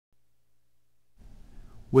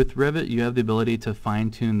With Revit, you have the ability to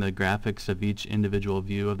fine-tune the graphics of each individual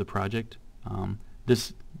view of the project.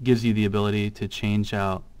 This gives you the ability to change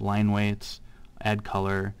out line weights, add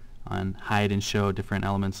color, and hide and show different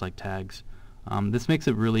elements like tags. This makes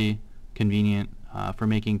it really convenient for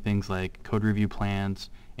making things like code review plans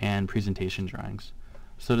and presentation drawings.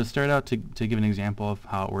 So to start out, to give an example of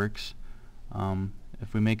how it works,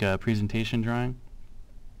 if we make a presentation drawing,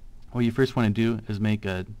 what you first want to do is make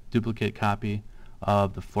a duplicate copy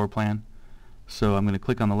of the floor plan. So I'm going to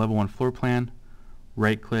click on the level 1 floor plan,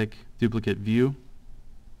 right click, duplicate view,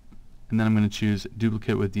 and then I'm going to choose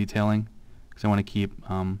duplicate with detailing because I want to keep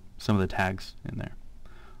some of the tags in there.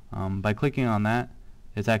 By clicking on that,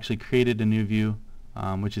 it's actually created a new view,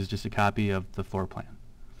 which is just a copy of the floor plan.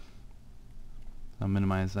 I'll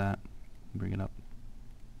minimize that and bring it up.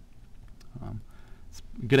 It's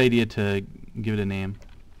a good idea to give it a name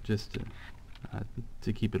just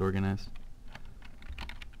to keep it organized.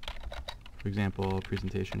 For example,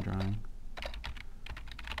 presentation drawing.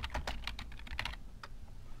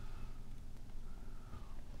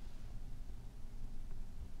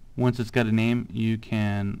 Once it's got a name, you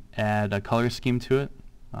can add a color scheme to it.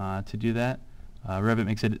 To do that, Revit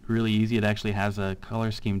makes it really easy. It actually has a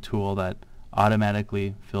color scheme tool that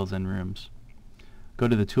automatically fills in rooms. Go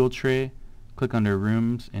to the tool tray, click under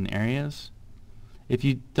Rooms and Areas. If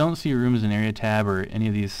you don't see Rooms and Area tab or any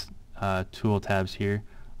of these tool tabs here,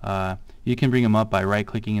 you can bring them up by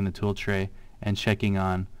right-clicking in the tool tray and checking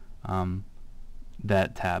on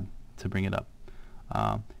that tab to bring it up.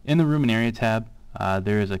 In the Room and Area tab,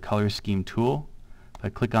 there is a color scheme tool. If I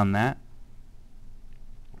click on that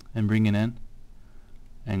and bring it in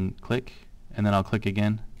and click, and then I'll click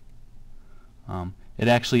again, it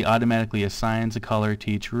actually automatically assigns a color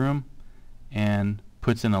to each room and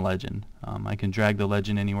puts in a legend. I can drag the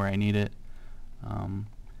legend anywhere I need it.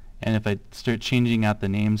 And if I start changing out the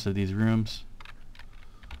names of these rooms,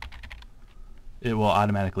 it will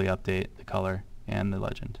automatically update the color and the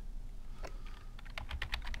legend.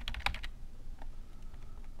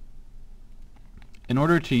 In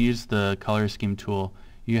order to use the color scheme tool,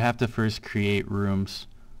 you have to first create rooms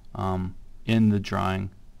in the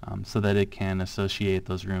drawing so that it can associate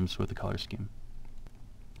those rooms with the color scheme.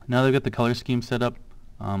 Now that I've got the color scheme set up,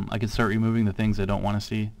 I can start removing the things I don't want to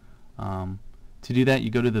see. To do that, you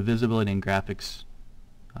go to the Visibility and Graphics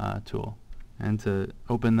tool. And to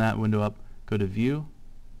open that window up, go to View,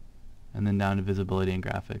 and then down to Visibility and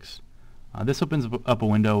Graphics. This opens up a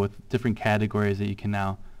window with different categories that you can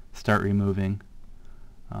now start removing.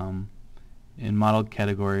 In modeled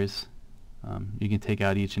categories, you can take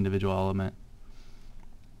out each individual element.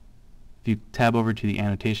 If you tab over to the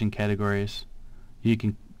annotation categories, you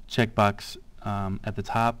can checkbox at the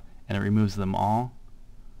top and it removes them all.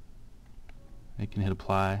 I can hit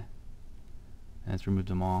apply and it's removed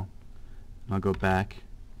them all. And I'll go back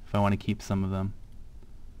if I want to keep some of them.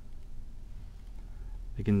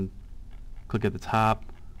 I can click at the top,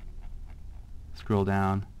 scroll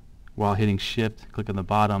down while hitting shift, click on the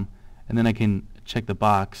bottom, and then I can check the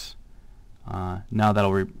box. Now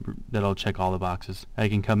that'll check all the boxes. I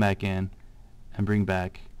can come back in and bring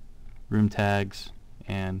back room tags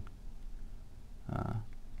and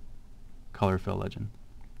color fill legend.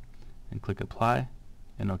 And click apply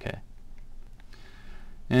and OK.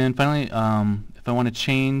 And finally, if I want to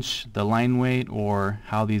change the line weight or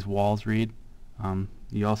how these walls read,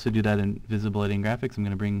 you also do that in Visibility and Graphics. I'm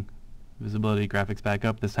going to bring Visibility Graphics back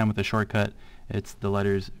up, this time with a shortcut. It's the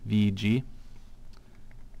letters VG.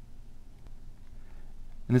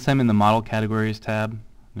 And this time in the Model Categories tab, I'm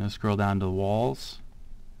going to scroll down to Walls.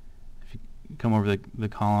 If you come over the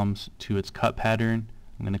columns to its cut pattern,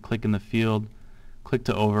 I'm going to click in the field, click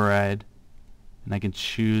to override, and I can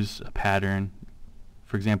choose a pattern.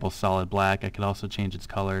 For example, solid black. I could also change its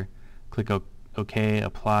color. Click OK,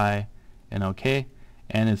 apply, and OK,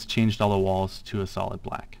 and it's changed all the walls to a solid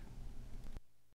black.